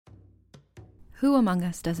Who among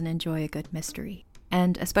us doesn't enjoy a good mystery?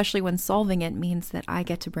 And especially when solving it means that I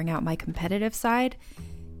get to bring out my competitive side,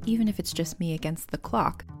 even if it's just me against the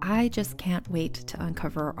clock. I just can't wait to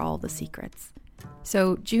uncover all the secrets.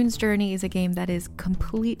 So June's Journey is a game that is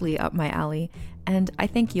completely up my alley, and I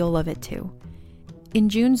think you'll love it too. In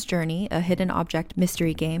June's Journey, a hidden object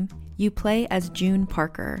mystery game, you play as June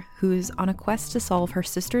Parker, who's on a quest to solve her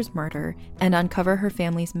sister's murder and uncover her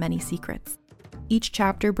family's many secrets. Each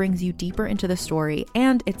chapter brings you deeper into the story,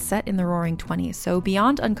 and it's set in the Roaring '20s, so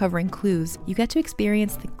beyond uncovering clues, you get to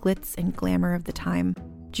experience the glitz and glamour of the time.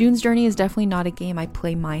 June's Journey is definitely not a game I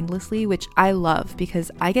play mindlessly, which I love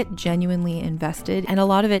because I get genuinely invested, and a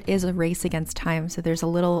lot of it is a race against time, so there's a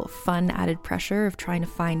little fun added pressure of trying to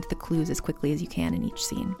find the clues as quickly as you can in each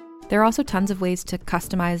scene. There are also tons of ways to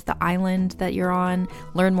customize the island that you're on,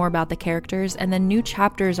 learn more about the characters, and then new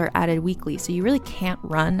chapters are added weekly, so you really can't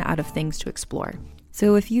run out of things to explore.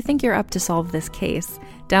 So if you think you're up to solve this case,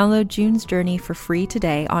 download June's Journey for free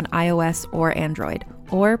today on iOS or Android,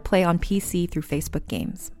 or play on PC through Facebook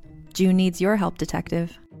Games. June needs your help,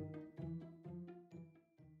 detective.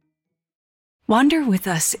 Wander with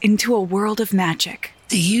us into a world of magic.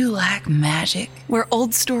 Do you like magic? Where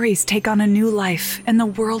old stories take on a new life and the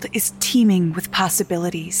world is teeming with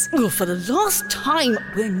possibilities. Oh, for the last time,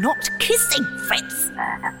 we're not kissing, Fritz.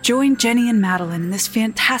 Join Jenny and Madeline in this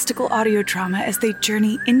fantastical audio drama as they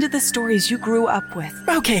journey into the stories you grew up with.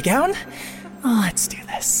 Okay, Gown. Let's do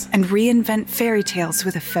this. And reinvent fairy tales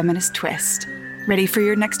with a feminist twist. Ready for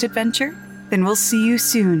your next adventure? Then we'll see you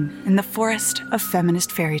soon in the forest of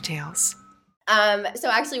feminist fairy tales. So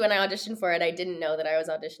actually when I auditioned for it, I didn't know that I was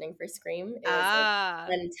auditioning for Scream. It was like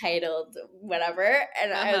untitled whatever.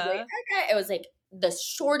 And I was like, okay. It was like the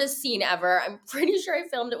shortest scene ever. I'm pretty sure I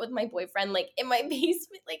filmed it with my boyfriend, like in my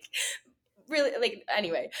basement, like really, like,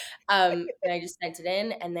 anyway. And I just sent it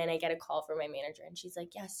in, and then I get a call from my manager, and she's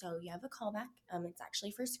like, yeah, so you have a callback. It's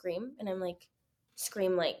actually for Scream. And I'm like,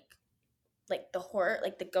 Scream, like the horror,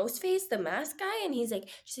 like the ghost face, the mask guy? And she's like,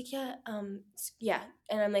 yeah, yeah.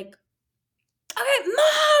 And I'm like, okay,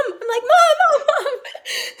 Mom! I'm like, Mom!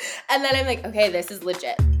 And then I'm like, okay, this is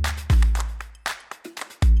legit.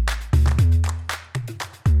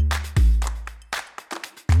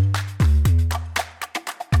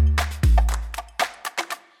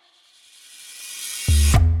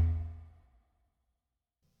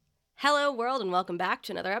 Hello, world, and welcome back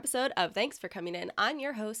to another episode of Thanks for Coming In. I'm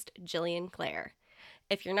your host, Jillian Clare.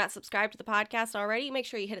 If you're not subscribed to the podcast already, make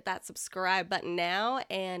sure you hit that subscribe button now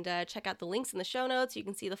and check out the links in the show notes. You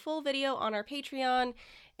can see the full video on our Patreon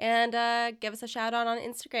and give us a shout out on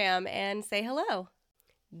Instagram and say hello.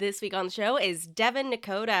 This week on the show is Devin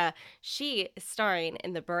Nakota. She is starring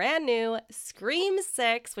in the brand new Scream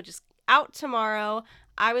 6, which is out tomorrow.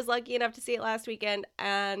 I was lucky enough to see it last weekend,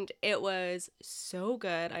 and it was so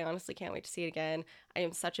good. I honestly can't wait to see it again. I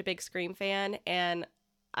am such a big Scream fan, and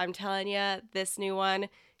I'm telling you, this new one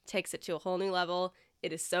takes it to a whole new level.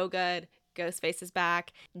 It is so good. Ghostface is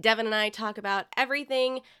back. Devin and I talk about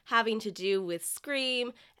everything having to do with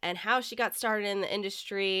Scream and how she got started in the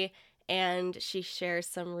industry, and she shares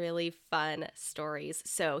some really fun stories.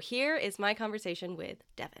 So here is my conversation with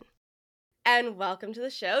Devin. And welcome to the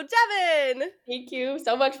show, Devin! Thank you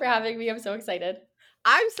so much for having me. I'm so excited.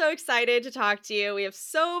 I'm so excited to talk to you. We have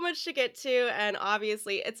so much to get to, and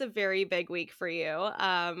obviously it's a very big week for you,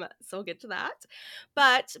 so we'll get to that.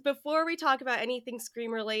 But before we talk about anything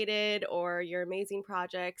Scream related or your amazing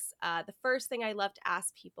projects, the first thing I love to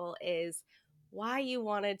ask people is why you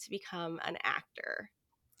wanted to become an actor.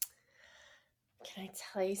 Can I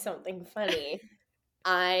tell you something funny?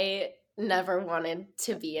 I never wanted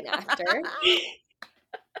to be an actor.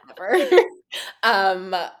 Ever.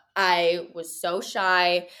 I was so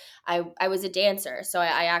shy. I was a dancer, so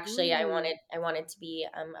I actually I wanted to be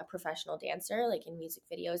a professional dancer, like in music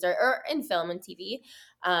videos or in film and TV,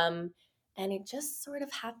 and it just sort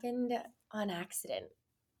of happened on accident.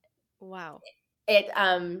 Wow. It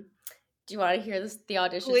Do you want to hear the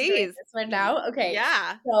audition? Please. This one now? Okay.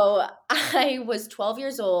 Yeah. So I was 12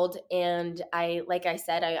 years old, and like I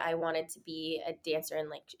said, I wanted to be a dancer in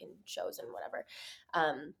shows and whatever.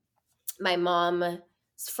 My mom's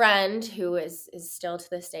friend, who is still to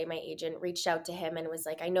this day my agent, reached out to him and was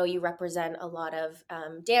like, I know you represent a lot of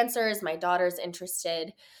dancers. My daughter's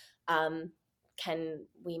interested. Can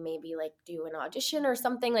we maybe do an audition or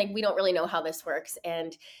something? We don't really know how this works.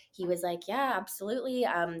 And he was like, yeah, absolutely.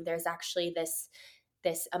 There's actually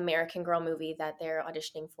this American Girl movie that they're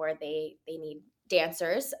auditioning for. They need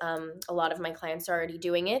dancers. A lot of my clients are already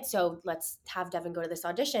doing it. So let's have Devin go to this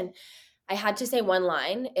audition. I had to say one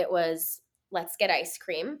line. It was, let's get ice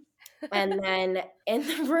cream. And then in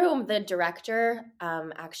the room, the director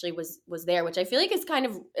actually was there, which I feel like is kind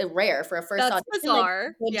of rare for a first That's audition. Like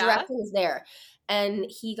bizarre. the Yeah. director was there, and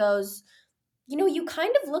he goes, you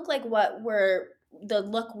kind of look like the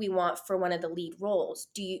look we want for one of the lead roles.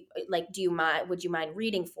 Do you mind? Would you mind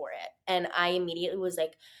reading for it? And I immediately was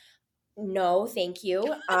like, no, thank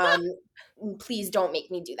you. Please don't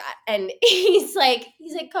make me do that. And he's like,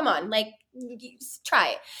 come on, like, try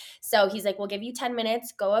it. So he's like, we'll give you 10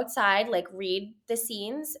 minutes, go outside, like read the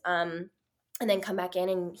scenes, and then come back in.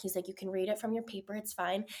 And he's like, you can read it from your paper, it's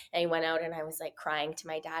fine. And he went out, and I was like crying to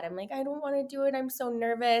my dad. I'm like, I don't want to do it, I'm so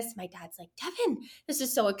nervous. My dad's like, Devin, this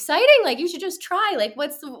is so exciting, like you should just try, like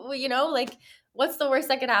what's the worst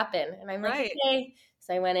that could happen? And I'm like, Right. okay.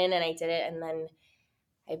 So I went in and I did it, and then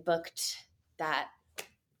I booked that.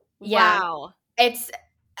 Yeah. Wow. It's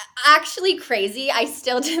actually crazy. I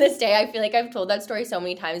still, to this day, I feel like I've told that story so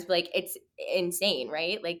many times, but like it's insane,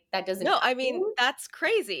 right? Like that doesn't No, I mean, happen. that's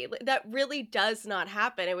crazy. That really does not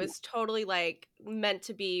happen. It was totally like meant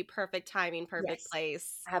to be, perfect timing, perfect Yes.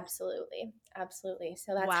 place. Absolutely. Absolutely.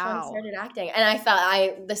 So that's how I Wow. started acting. And I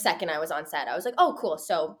felt the second I was on set, I was like, oh, cool.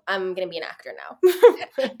 So I'm going to be an actor now.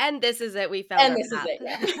 And this is it. We found And our this is path. it.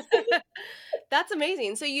 Yeah. That's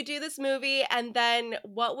amazing. So you do this movie, and then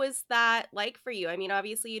what was that like for you? I mean,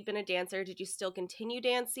 obviously you'd been a dancer. Did you still continue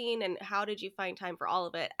dancing, and how did you find time for all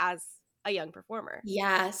of it as a young performer?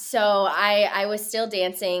 Yeah, so I was still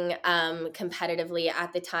dancing competitively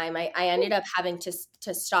at the time. I ended up having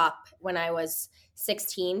to stop when I was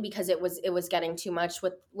 16 because it was getting too much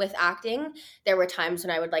with acting. There were times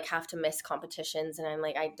when I would like have to miss competitions, and I'm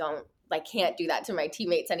like, can't do that to my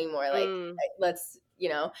teammates anymore. Like let's,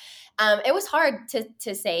 it was hard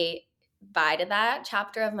to say bye to that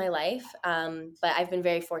chapter of my life. But I've been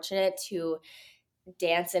very fortunate to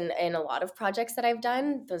dance in a lot of projects that I've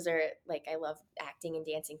done. Those are like, I love acting and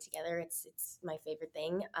dancing together. It's my favorite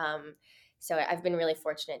thing. So I've been really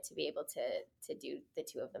fortunate to be able to do the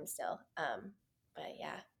two of them still. But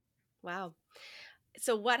yeah. Wow.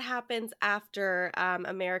 So what happens after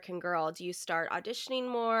American Girl? Do you start auditioning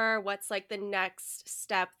more? What's like the next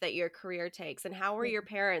step that your career takes? And how were your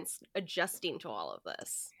parents adjusting to all of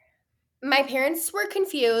this? My parents were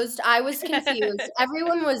confused. I was confused.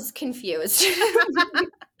 Everyone was confused.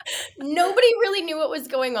 Nobody really knew what was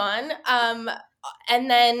going on. And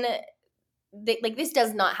then this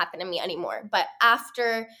does not happen to me anymore. But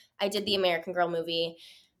after I did the American Girl movie,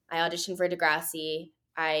 I auditioned for Degrassi.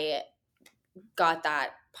 I got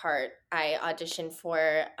that part. I auditioned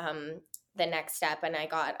for the next step, and I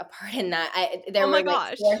got a part in that. There Oh my were like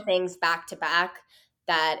gosh. 4 things back to back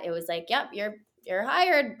that it was like, yep, you're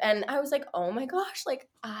hired. And I was like, oh my gosh, like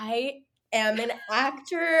I am an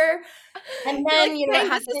actor. And You're then like, it dang,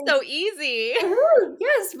 this is happened. so easy. Ooh,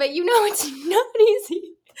 yes, but it's not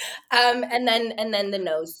easy. And then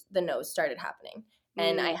the nose started happening,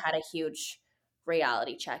 and I had a huge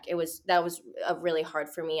reality check. That was really hard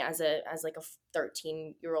for me as like a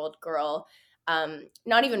 13-year-old girl,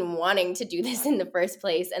 not even wanting to do this in the first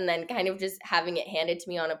place, and then kind of just having it handed to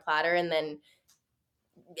me on a platter, and then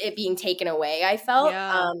it being taken away. I felt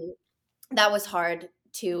Yeah. that was hard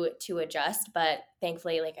to adjust, but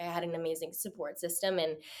thankfully, like, I had an amazing support system,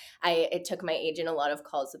 and it took my agent a lot of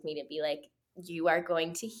calls with me to be like, you are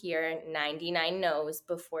going to hear 99 no's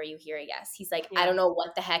before you hear a yes. He's like, I Yeah. don't know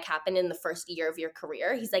what the heck happened in the first year of your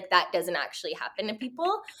career. He's like, that doesn't actually happen to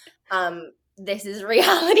people. This is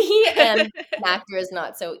reality, and an actor is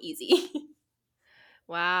not so easy.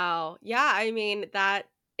 Wow. Yeah, I mean, that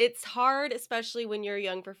it's hard, especially when you're a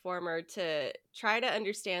young performer, to try to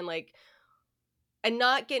understand, like, and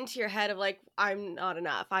not get into your head of like, I'm not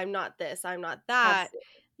enough, I'm not this, I'm not that. Absolutely.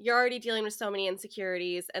 You're already dealing with so many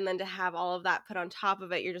insecurities, and then to have all of that put on top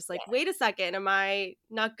of it, you're just like, wait a second, am I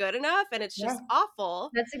not good enough? And it's Yeah. just awful.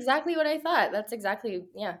 That's exactly what I thought. That's exactly,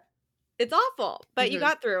 yeah. It's awful, but you Mhm.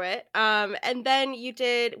 got through it. And then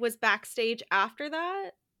was Backstage after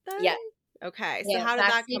that then? Yeah. Okay, so Yeah, how did that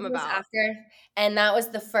Backstage come was about? after, and that was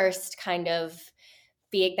the first kind of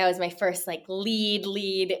that was my first like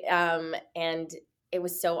lead, and it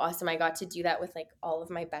was so awesome. I got to do that with like all of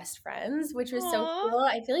my best friends, which was so Aw. cool.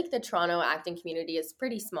 I feel like the Toronto acting community is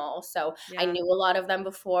pretty small, so I Yeah. knew a lot of them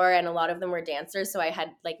before, and a lot of them were dancers, so I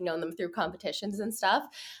had like known them through competitions and stuff.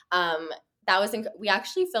 That was we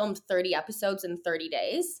actually filmed 30 episodes in 30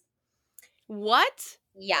 days. What?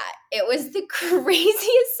 Yeah, it was the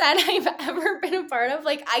craziest set I've ever been a part of.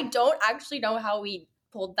 Like, I don't actually know how we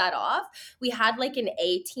pulled that off. We had like an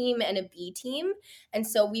A team and a B team, and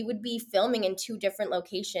so we would be filming in 2 different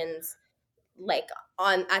locations, like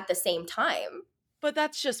on at the same time. But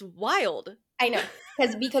that's just wild. I know,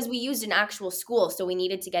 because we used an actual school, so we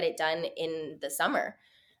needed to get it done in the summer.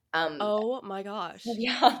 Oh my gosh.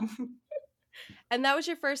 Yeah. And that was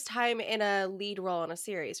your first time in a lead role in a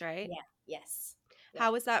series, right? Yeah. Yes. Yeah.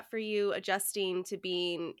 How was that for you, adjusting to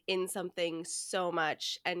being in something so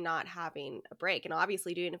much and not having a break, and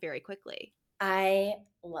obviously doing it very quickly? I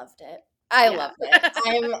loved it. I Yeah. loved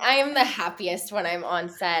it. I am the happiest when I'm on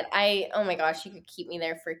set. Oh my gosh, you could keep me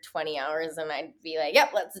there for 20 hours and I'd be like,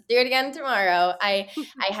 yep, let's do it again tomorrow. I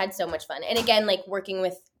had so much fun. And again, like working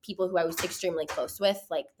with people who I was extremely close with,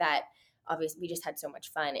 like that, obviously we just had so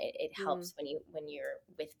much fun. It helps when you're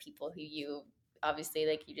with people who you obviously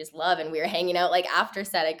like you just love, and we were hanging out like after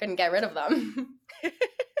set. I couldn't get rid of them.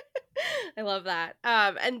 I love that.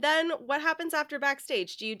 And then what happens after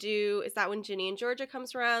backstage? Is that when Ginny and Georgia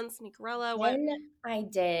comes around, Sneakerella? What? Then I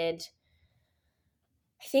did,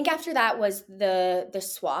 I think after that was the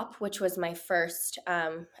swap, which was my first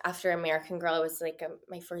after American Girl. It was like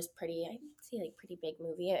my first pretty, I'd say like pretty big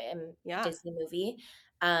movie, Yeah. Disney movie.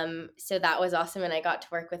 So that was awesome, and I got to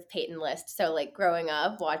work with Peyton List. So like growing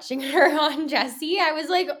up watching her on Jessie, I was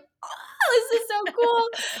like, oh, this is so cool.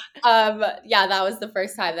 Yeah, that was the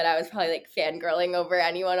first time that I was probably like fangirling over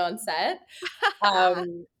anyone on set.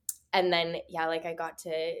 And then yeah, like I got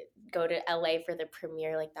to go to LA for the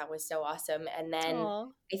premiere. Like that was so awesome. And then Aw.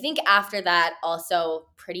 I think after that, also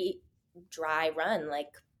pretty dry run. Like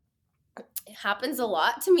it happens a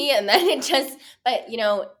lot to me, and then it just. But you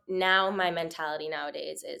know, now my mentality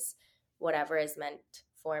nowadays is whatever is meant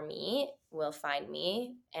for me will find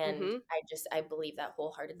me, and I believe that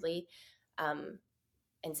wholeheartedly.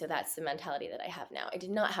 And so that's the mentality that I have now. I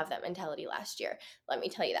did not have that mentality last year, let me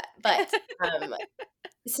tell you that. But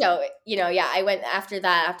so, you know, yeah, I went after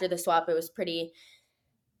that, after the swap, it was pretty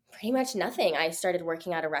much nothing. I started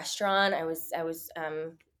working at a restaurant. I was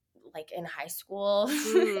like in high school.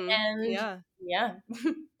 And yeah.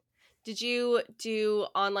 Did you do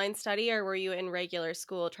online study, or were you in regular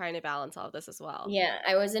school trying to balance all of this as well? Yeah,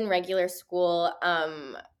 I was in regular school.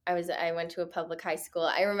 I went to a public high school.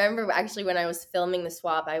 I remember actually when I was filming the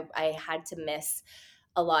swap, I had to miss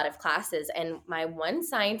a lot of classes, and my one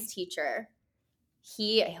science teacher,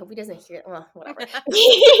 I hope he doesn't hear, well, whatever.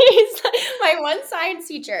 My one science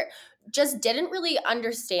teacher just didn't really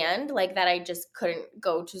understand like that I just couldn't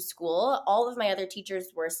go to school. All of my other teachers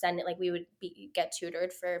were sending, like we would get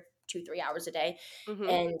tutored for 2-3 hours a day.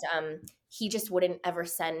 And he just wouldn't ever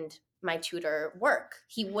send my tutor work.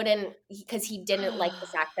 He wouldn't, because he didn't like the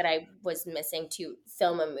fact that I was missing to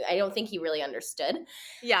film a movie. I don't think he really understood.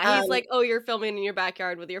 Yeah, he's like, oh, you're filming in your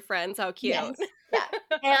backyard with your friends. How cute. Yes. Yeah.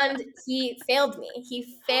 And he failed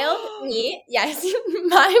me. Yes.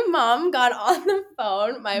 My mom got on the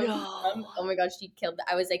phone. My mom, oh my gosh, she killed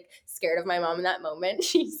I was like scared of my mom in that moment.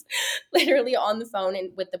 She's literally on the phone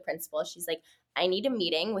and with the principal. She's like, I need a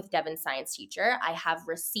meeting with Devin's science teacher. I have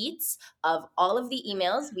receipts of all of the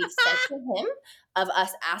emails we've sent to him of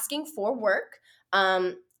us asking for work.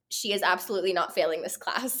 She is absolutely not failing this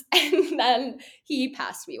class. And then he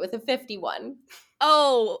passed me with a 51.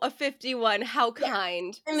 Oh, a 51. How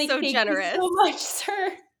kind. I'm like, so thank generous. you so much,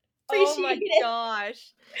 sir. Appreciate Oh my it.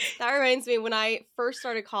 gosh. That reminds me, when I first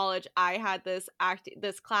started college, I had this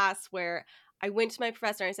class where I went to my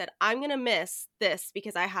professor and I said, I'm going to miss this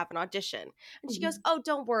because I have an audition. And she goes, oh,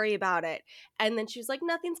 don't worry about it. And then she was like,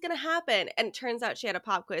 nothing's going to happen. And it turns out she had a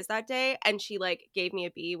pop quiz that day, and she like gave me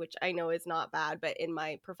a B, which I know is not bad, but in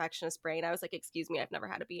my perfectionist brain, I was like, excuse me, I've never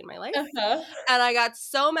had a B in my life. And I got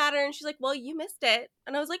so mad at her, and she's like, well, you missed it.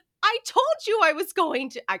 And I was like, I told you I was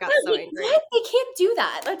going to. I got so angry. What? They can't do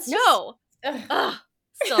that. That's no. Ugh,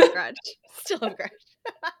 still a grudge. Still a grudge.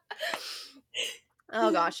 Oh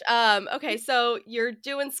gosh. Okay, so you're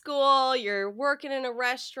doing school, you're working in a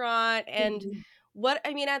restaurant, and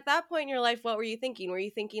at that point in your life, what were you thinking? Were you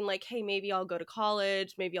thinking like, hey, maybe I'll go to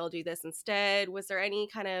college, maybe I'll do this instead? Was there any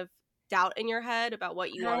kind of doubt in your head about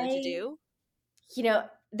what you wanted to do? You know,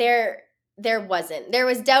 there wasn't. There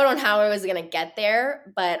was doubt on how I was going to get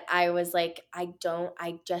there, but I was like, I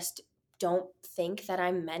just don't think that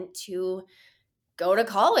I'm meant to go to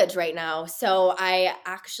college right now. So I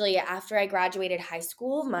actually, after I graduated high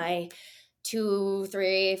school, my 2,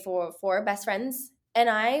 3, 4 best friends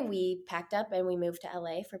and we packed up and we moved to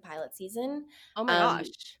LA for pilot season. Oh my gosh.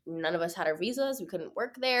 None of us had our visas. We couldn't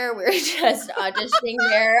work there. We were just auditioning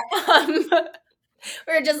there.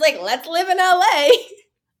 We were just like, let's live in LA.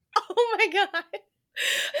 Oh my God.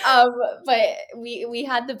 But we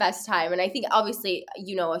had the best time. And I think obviously,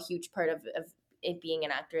 you know, a huge part of it being an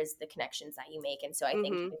actor is the connections that you make. And so I think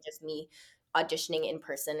even just me auditioning in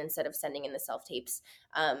person instead of sending in the self-tapes,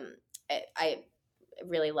 I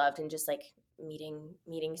really loved, and just like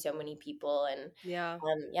meeting so many people and Yeah.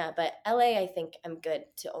 But LA, I think I'm good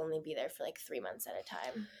to only be there for like 3 months at a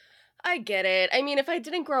time. I get it. I mean, if I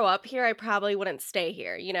didn't grow up here, I probably wouldn't stay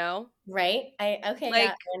here, you know? Right? Okay, yeah, Like,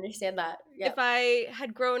 I understand that. if Yep. I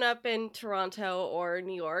had grown up in Toronto or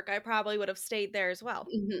New York, I probably would have stayed there as well,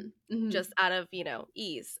 just out of,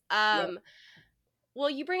 ease. Yep. Well,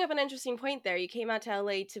 you bring up an interesting point there. You came out to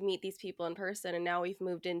LA to meet these people in person, and now we've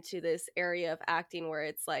moved into this area of acting where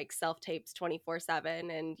it's like self-tapes 24/7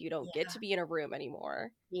 and you don't get to be in a room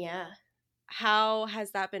anymore. Yeah. How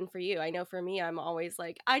has that been for you? I know for me, I'm always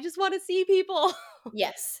like, I just want to see people.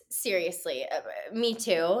 Yes, seriously. Me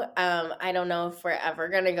too. I don't know if we're ever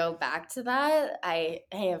gonna go back to that. I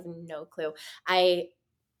have no clue.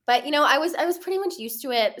 But I was pretty much used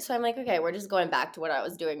to it. So I'm like, okay, we're just going back to what I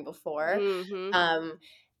was doing before. Mm-hmm.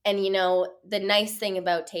 And the nice thing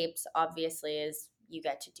about tapes, obviously, is you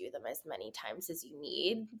get to do them as many times as you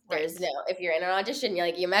need. There's Right. if you're in an audition,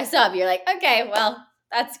 you mess up, you're like, okay, well,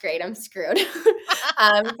 that's great. I'm screwed. If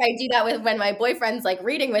I do that when my boyfriend's like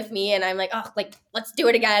reading with me and I'm like, oh, like, let's do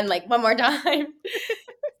it again, like one more time.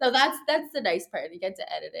 So that's the nice part. You get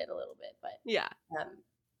to edit it a little bit, but Yeah.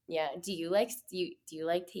 yeah. Do you like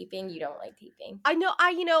taping? You don't like taping? I know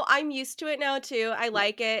I'm used to it now too. I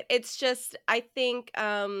like it. It's just I think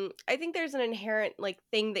there's an inherent like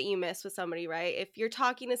thing that you miss with somebody, right? If you're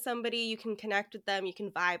talking to somebody, you can connect with them, you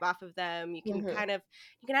can vibe off of them, you can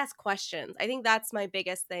you can ask questions. I think that's my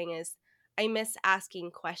biggest thing is I miss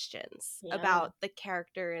asking questions about the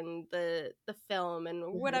character and the film and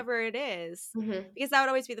whatever it is. Because that would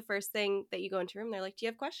always be the first thing that you go into a room. They're like, "Do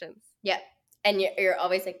you have questions?" Yeah. And you're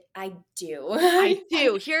always like, I do. I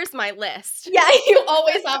do. Here's my list. Yeah, you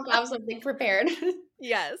always have to have something prepared.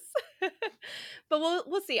 Yes. But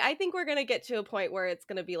we'll see. I think we're going to get to a point where it's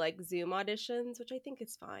going to be like Zoom auditions, which I think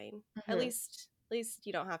is fine. At least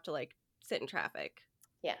you don't have to like sit in traffic.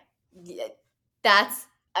 Yeah. That's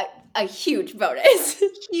a huge bonus.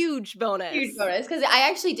 Huge bonus. Huge bonus. Because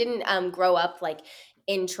I actually didn't grow up like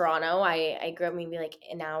in Toronto. I grew up maybe like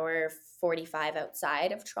an hour 45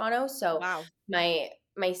 outside of Toronto. So wow.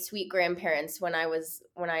 My sweet grandparents, when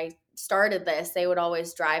I started this, they would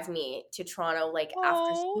always drive me to Toronto like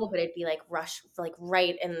after school, but it'd be like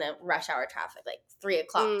right in the rush hour traffic, like 3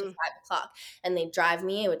 o'clock to 5 o'clock. And they'd drive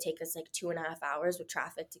me. It would take us like 2.5 hours with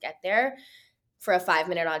traffic to get there for a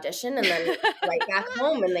 5-minute audition and then right back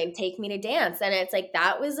home, and they'd take me to dance. And it's like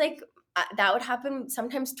that was like that would happen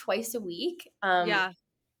sometimes twice a week. Yeah.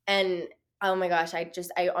 And oh my gosh, I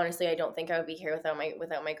honestly I don't think I would be here without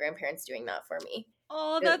my grandparents doing that for me.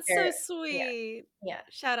 Oh, that's so sweet. Yeah.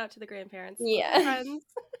 Shout out to the grandparents. Yeah. Friends.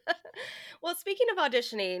 Well, speaking of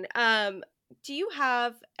auditioning, do you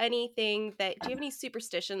have any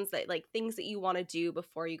superstitions that like things that you want to do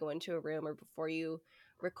before you go into a room or before you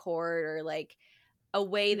record, or like a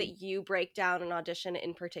way that you break down an audition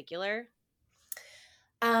in particular?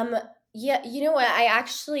 Yeah, you know what? I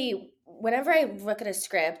actually, whenever I look at a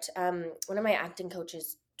script, one of my acting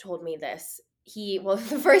coaches told me this.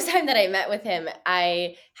 The first time that I met with him,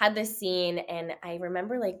 I had this scene and I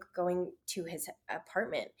remember like going to his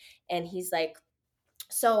apartment and he's like,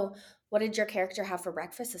 so what did your character have for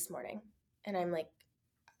breakfast this morning? And I'm like,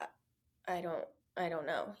 I don't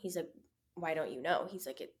know. He's like, why don't you know? He's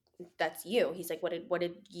like, that's you. He's like, what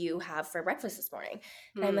did you have for breakfast this morning?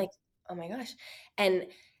 And I'm like, oh my gosh. And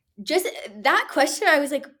just that question, I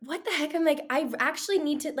was like, what the heck? I'm like, I actually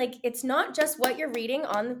need to, like, it's not just what you're reading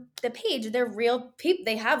on the page. They're real people.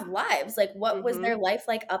 They have lives. Like, what was their life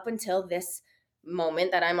like up until this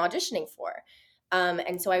moment that I'm auditioning for?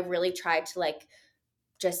 And so I really tried to like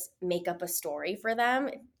just make up a story for them.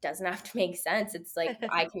 It doesn't have to make sense. It's like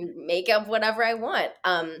I can make up whatever I want.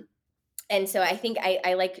 And so I think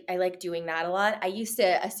I like doing that a lot.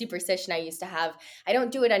 A superstition I used to have, I don't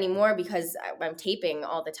do it anymore because I'm taping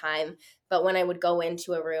all the time. But when I would go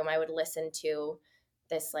into a room, I would listen to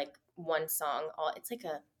this like one song. It's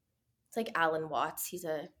like Alan Watts. He's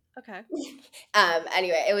a okay.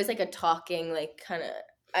 Anyway, it was like a talking like kind of,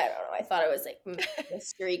 I don't know. I thought it was like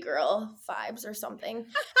mystery girl vibes or something.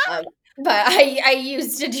 But I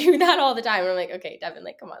used to do that all the time. And I'm like, okay, Devin,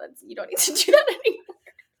 like, come on, you don't need to do that anymore.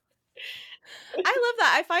 I love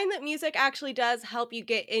that. I find that music actually does help you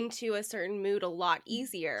get into a certain mood a lot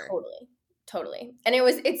easier. Totally. And it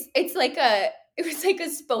was like a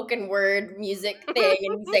spoken word music thing,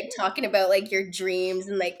 and he's like talking about like your dreams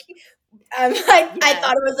and like I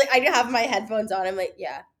thought it was like I have my headphones on. I'm like,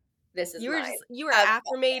 yeah, this is mine. You were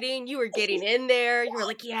affirmating, you were getting in there, you were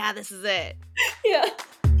like, yeah, this is it. Yeah.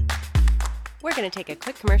 We're gonna take a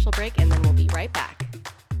quick commercial break and then we'll be right back.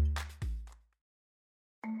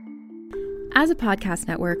 As a podcast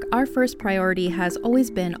network, our first priority has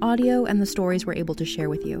always been audio and the stories we're able to share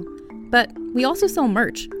with you. But we also sell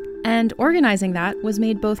merch, and organizing that was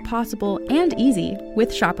made both possible and easy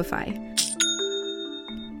with Shopify.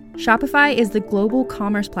 Shopify is the global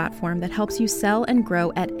commerce platform that helps you sell and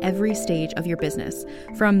grow at every stage of your business,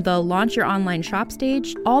 from the launch your online shop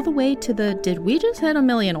stage all the way to the did we just hit 1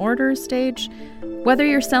 million orders stage. Whether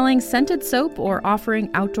you're selling scented soap or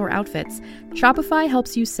offering outdoor outfits, Shopify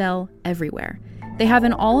helps you sell everywhere. They have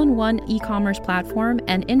an all-in-one e-commerce platform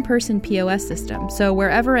and in-person POS system, so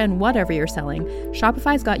wherever and whatever you're selling,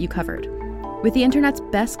 Shopify's got you covered. With the internet's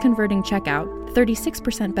best converting checkout,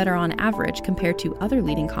 36% better on average compared to other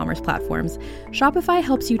leading commerce platforms, Shopify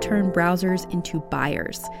helps you turn browsers into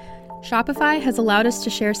buyers. Shopify has allowed us to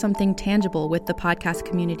share something tangible with the podcast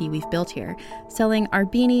community we've built here, selling our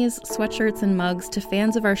beanies, sweatshirts, and mugs to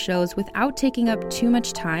fans of our shows without taking up too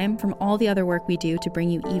much time from all the other work we do to bring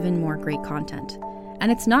you even more great content.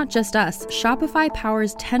 And it's not just us. Shopify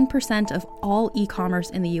powers 10% of all e-commerce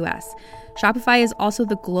in the US. Shopify is also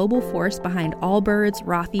the global force behind Allbirds,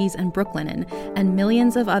 Rothy's, and Brooklinen, and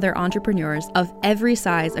millions of other entrepreneurs of every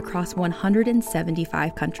size across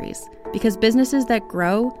 175 countries. Because businesses that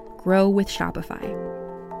grow with Shopify.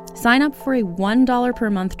 Sign up for a $1 per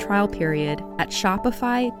month trial period at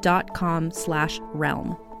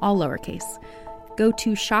shopify.com/realm, all lowercase. Go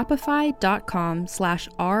to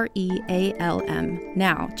shopify.com/REALM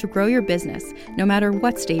now to grow your business, no matter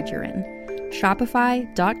what stage you're in.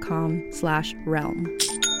 Shopify.com/realm.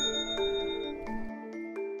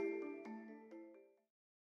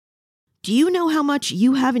 Do you know how much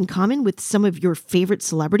you have in common with some of your favorite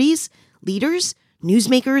celebrities, leaders,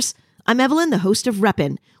 newsmakers? I'm Evelyn, the host of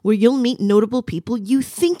Reppin', where you'll meet notable people you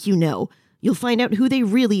think you know. You'll find out who they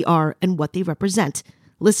really are and what they represent.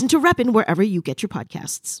 Listen to Reppin' wherever you get your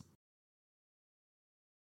podcasts.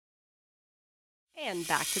 And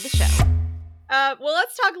back to the show. Well,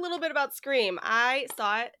 let's talk a little bit about Scream. I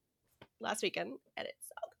saw it last weekend, and it's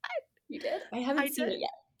so good. You did? I haven't seen it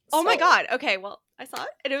yet. Oh my God. Okay, well, I saw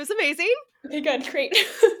it, and it was amazing. Okay, good. Great.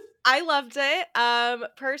 I loved it.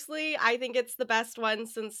 Personally, I think it's the best one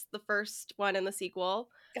since the first one and the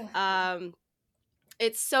sequel.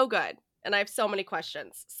 It's so good, and I have so many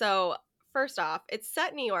questions. So, first off, it's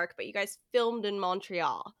set in New York, but you guys filmed in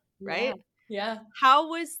Montreal, right? Yeah. How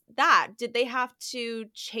was that? Did they have to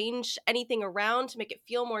change anything around to make it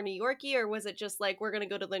feel more New Yorky, or was it just like, we're going to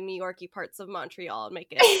go to the New Yorky parts of Montreal and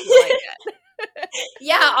make it feel like it?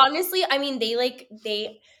 Yeah, honestly, I mean,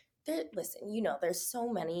 listen, there's so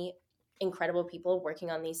many incredible people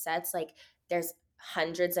working on these sets. Like, there's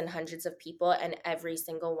hundreds and hundreds of people, and every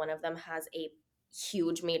single one of them has a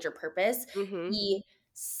huge major purpose. Mm-hmm. The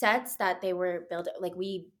sets that they were built, like,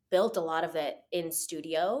 we built a lot of it in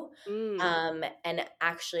studio. And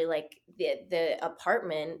actually, like, the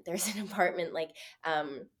apartment, there's an apartment, like,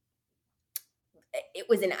 it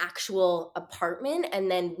was an actual apartment,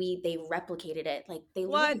 and then they replicated it. Like, they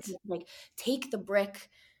literally, like, take the brick.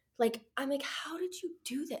 Like, I'm like, how did you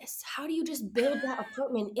do this? How do you just build that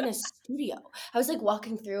apartment in a studio? I was like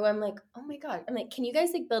walking through. I'm like, oh my God. I'm like, can you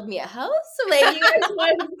guys like build me a house? Like,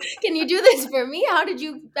 can you do this for me? How did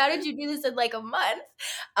you do this in like a month?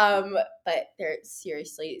 But they're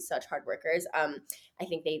seriously such hard workers. I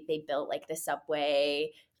think they built like the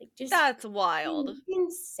subway. Like, just that's wild.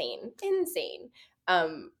 Insane.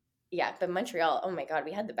 Yeah, but Montreal, oh my God,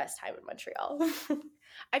 we had the best time in Montreal.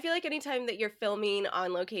 I feel like anytime that you're filming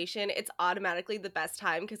on location, it's automatically the best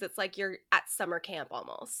time because it's like you're at summer camp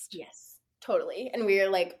almost. Yes, totally. And we were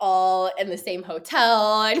like all in the same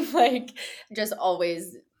hotel, and like we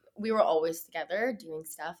were always together doing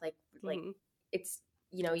stuff. Like it's,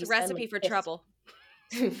 it's a recipe for trouble.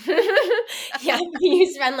 Yeah, you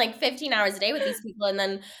spend like 15 hours a day with these people, and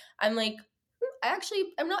then I'm like,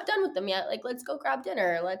 I'm not done with them yet. Like, let's go grab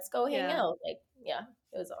dinner. Let's go hang out. Like, yeah,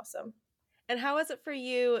 it was awesome. And how was it for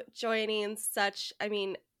you joining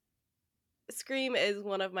Scream is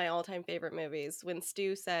one of my all-time favorite movies. When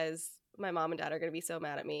Stu says, my mom and dad are going to be so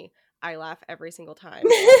mad at me, I laugh every single time.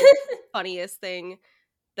 It's the funniest thing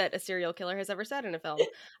that a serial killer has ever said in a film.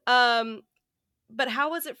 But how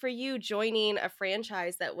was it for you joining a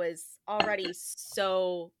franchise that was already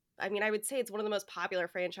so, I would say it's one of the most popular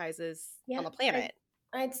franchises on the planet.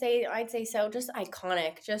 I'd say so. Just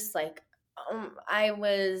iconic. Just like,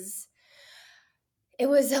 it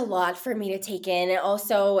was a lot for me to take in. And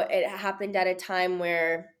also, it happened at a time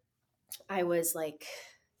where I was like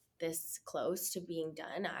this close to being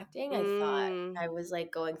done acting. I thought I was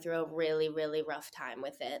like going through a really, really rough time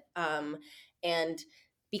with it. And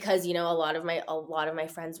because, a lot of my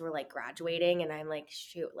friends were like graduating, and I'm like,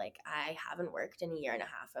 shoot, like I haven't worked in a year and a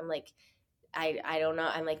half. I'm like, I don't know.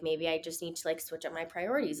 I'm like, maybe I just need to like switch up my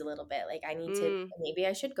priorities a little bit. Like I need to, maybe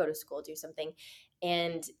I should go to school, do something.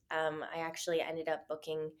 And I actually ended up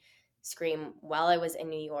booking Scream while I was in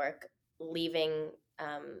New York, leaving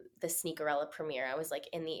the Sneakerella premiere. I was like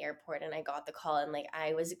in the airport and I got the call and like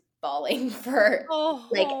I was bawling for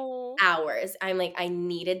like hours. I'm like, I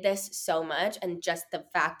needed this so much. And just the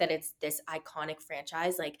fact that it's this iconic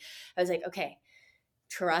franchise, like I was like, okay,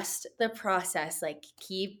 trust the process. Like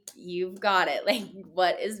you've got it. Like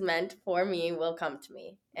what is meant for me will come to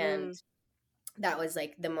me. And that was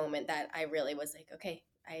like the moment that I really was like, okay,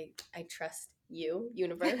 I trust you,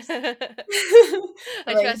 universe. I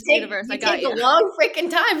like, trust the universe. I got you. Take a long freaking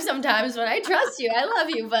time sometimes, but I trust you. I love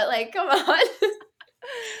you, but like, come on.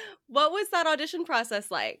 What was that audition process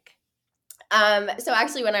like? So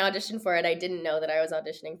actually when I auditioned for it, I didn't know that I was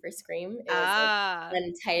auditioning for Scream. It was like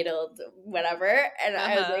Untitled whatever. And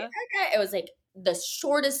I was like, okay. It was like the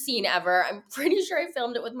shortest scene ever. I'm pretty sure I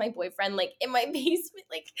filmed it with my boyfriend, like in my basement,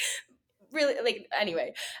 like really, like,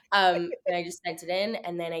 anyway. And I just sent it in,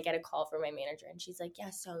 and then I get a call from my manager, and she's like, yeah,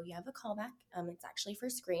 so you have a callback. It's actually for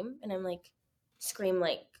Scream. And I'm like, Scream,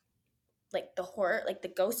 like the horror, like the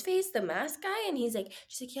ghost face, the mask guy? And she's like,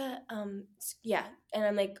 yeah, yeah. And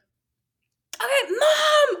I'm like, okay,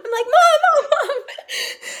 Mom! I'm like, Mom!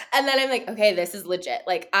 And then I'm like, okay, this is legit.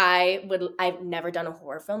 Like, I've never done a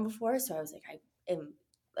horror film before, so I was like,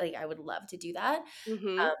 I would love to do that.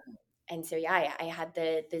 And so, yeah, I had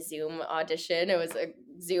the Zoom audition. It was a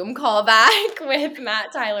Zoom callback with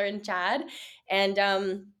Matt, Tyler, and Chad. And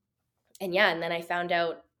yeah, and then I found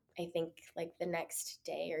out, I think, like the next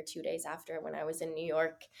day or 2 days after when I was in New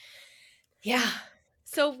York. Yeah.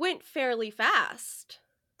 So it went fairly fast.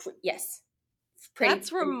 Yes.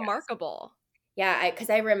 That's remarkable. Fast. Yeah, because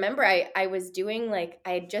I remember I was doing like,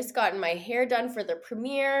 I had just gotten my hair done for the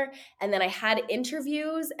premiere, and then I had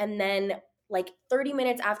interviews, and then like 30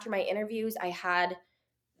 minutes after my interviews, I had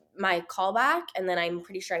my callback, and then I'm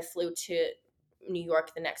pretty sure I flew to New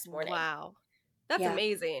York the next morning. Wow. That's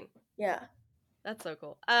amazing. Yeah. That's so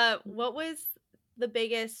cool. What was the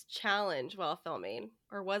biggest challenge while filming?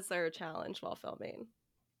 Or was there a challenge while filming?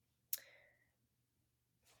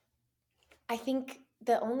 I think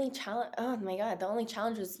the only challenge, oh my God, the only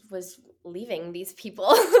challenge was leaving these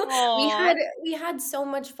people. we had so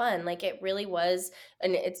much fun. Like it really was,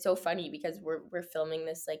 and it's so funny because we're filming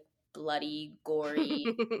this like bloody, gory,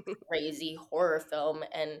 crazy horror film,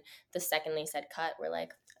 and the second they said cut, we're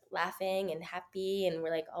like laughing and happy, and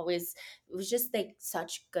we're like always, it was just like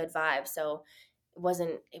such good vibes. So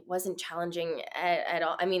it wasn't challenging at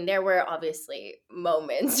all. I mean, there were obviously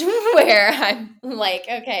moments where I'm like,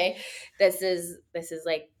 okay, this is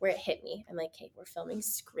like where it hit me. I'm like, hey, we're filming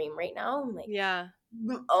Scream right now. I'm like, yeah,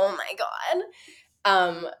 oh my God.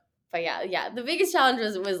 But yeah, the biggest challenge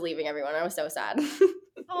was leaving everyone. I was so sad.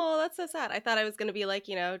 Oh, that's so sad. I thought I was going to be like,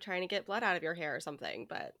 trying to get blood out of your hair or something,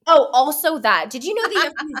 but. Oh, also that. Did you know that you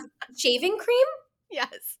have to use shaving cream?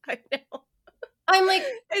 Yes, I know. I'm like,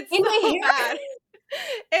 it's in so my hair. Bad.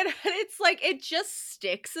 And it's like, it just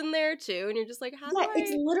sticks in there too. And you're just like, how do I?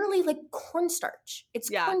 It's literally like cornstarch. It's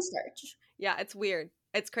cornstarch. Yeah, it's weird.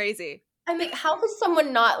 It's crazy. I'm like, how does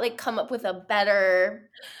someone not like come up with a better,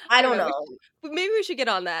 I don't know. Maybe we should get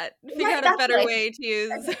on that. Figure out a better way to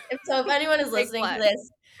use. So if anyone is listening to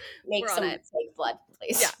this, make some fake blood,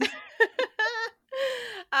 please. Yeah.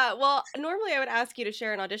 Well, normally I would ask you to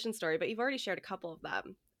share an audition story, but you've already shared a couple of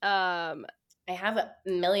them. I have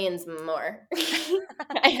millions more.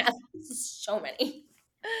 I have so many.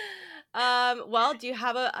 Well, do you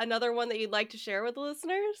have another one that you'd like to share with the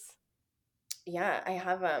listeners? Yeah, I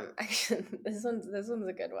have actually this one's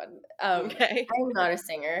a good one. Okay. I'm not a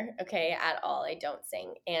singer, okay, at all. I don't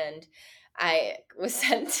sing. And I was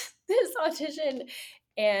sent this audition,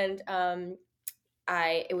 and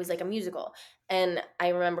it was like a musical. And I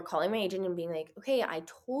remember calling my agent and being like, okay, I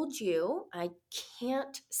told you I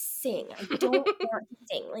can't sing. I don't want to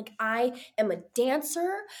sing. Like, I am a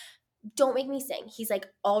dancer. Don't make me sing. He's like,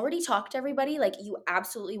 already talked to everybody. Like, you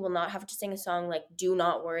absolutely will not have to sing a song. Like, do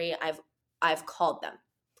not worry. I've called them.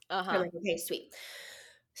 I'm like, okay, sweet.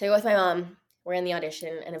 So I go with my mom. We're in the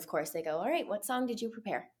audition. And of course they go, all right, what song did you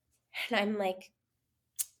prepare? And I'm like,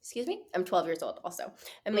 excuse me? I'm 12 years old also.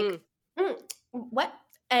 I'm like, what?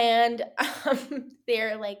 And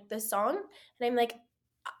they're like, the song? And I'm like,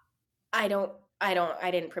 I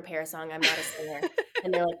didn't prepare a song. I'm not a singer.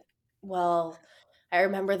 And they're like, well, I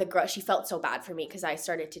remember the girl, she felt so bad for me because I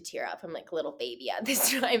started to tear up. I'm like a little baby at this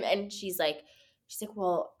time. And she's like,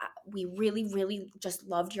 well, we really, really just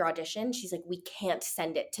loved your audition. She's like, we can't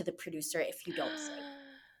send it to the producer if you don't sing.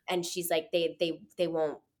 And she's like, they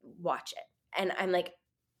won't watch it. And I'm like,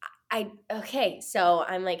 okay. So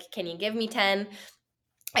I'm like, can you give me 10?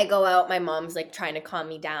 I go out. My mom's like trying to calm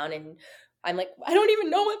me down, and I'm like, I don't even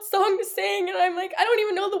know what song to sing. And I'm like, I don't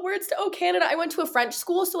even know the words to Oh Canada. I went to a French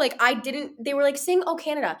school, so like they were like, sing Oh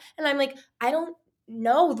Canada. And I'm like, I don't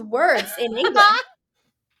know the words in English.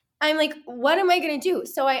 I'm like, what am I going to do?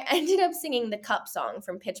 So I ended up singing the Cup song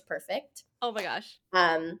from Pitch Perfect. Oh my gosh.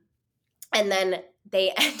 And then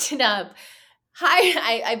they ended up,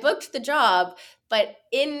 I booked the job, but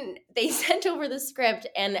they sent over the script,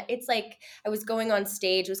 and it's like I was going on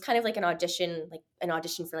stage. It was kind of like an audition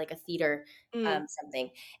for like a theater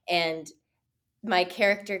something. And my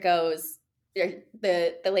character goes,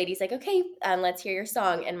 the lady's like, okay, let's hear your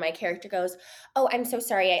song. And my character goes, oh, I'm so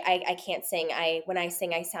sorry, I can't sing. When I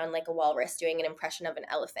sing, I sound like a walrus doing an impression of an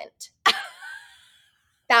elephant.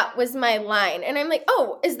 That was my line. And I'm like,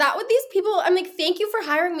 oh, is that what these people, I'm like, thank you for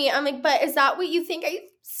hiring me. I'm like, but is that what you think I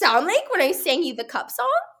sound like when I sang you the Cup song?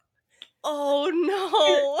 Oh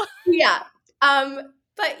no. Yeah.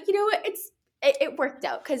 But you know what? It worked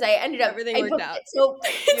out because I ended up, everything worked out. So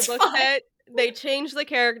you booked it. They changed the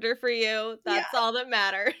character for you. That's all that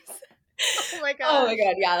matters. Oh my god. Oh my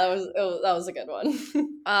god. Yeah, that was a good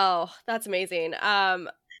one. Oh, that's amazing.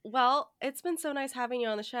 Well, it's been so nice having you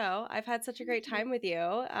on the show. I've had such a great time with you.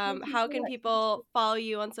 How can people follow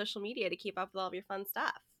you on social media to keep up with all of your fun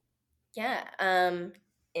stuff? Yeah.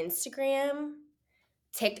 Instagram,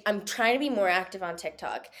 I'm trying to be more active on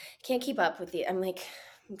TikTok. Can't keep up with I'm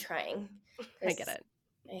trying. I get it.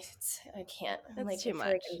 I can't. That's too much.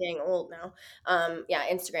 Like I'm getting old now. Yeah,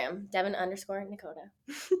 Instagram, Devin_Nakota.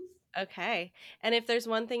 Okay. And if there's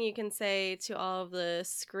one thing you can say to all of the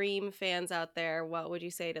Scream fans out there, what would you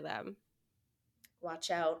say to them? Watch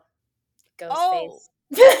out. Ghostface. Oh.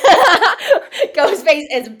 Ghostface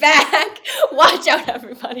is back. Watch out,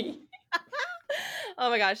 everybody. Oh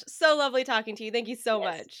my gosh. So lovely talking to you. Thank you so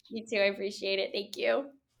much. You too. I appreciate it. Thank you.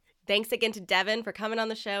 Thanks again to Devin for coming on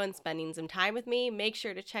the show and spending some time with me. Make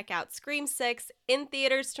sure to check out Scream 6 in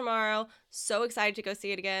theaters tomorrow. So excited to go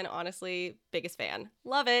see it again. Honestly, biggest fan.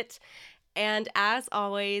 Love it. And as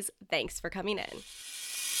always, thanks for coming in.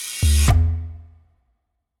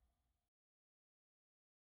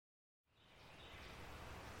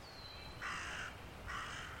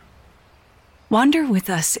 Wander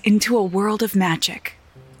with us into a world of magic.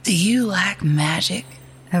 Do you like magic?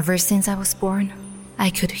 Ever since I was born, I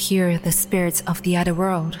could hear the spirits of the other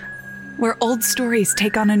world. Where old stories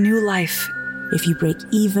take on a new life. If you break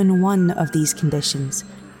even one of these conditions,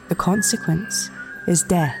 the consequence is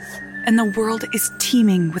death. And the world is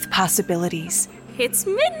teeming with possibilities. It's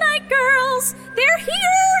midnight, girls! They're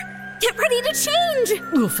here! Get ready to change!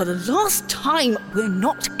 Well, for the last time, we're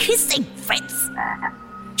not kissing, Fritz!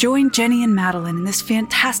 Join Jenny and Madeline in this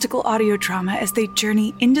fantastical audio drama as they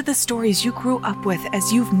journey into the stories you grew up with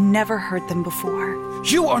as you've never heard them before.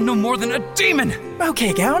 You are no more than a demon!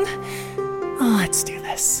 Okay, Gown. Let's do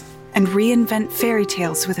this. And reinvent fairy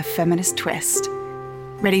tales with a feminist twist.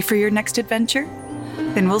 Ready for your next adventure?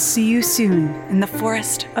 Then we'll see you soon in the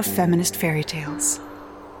forest of feminist fairy tales.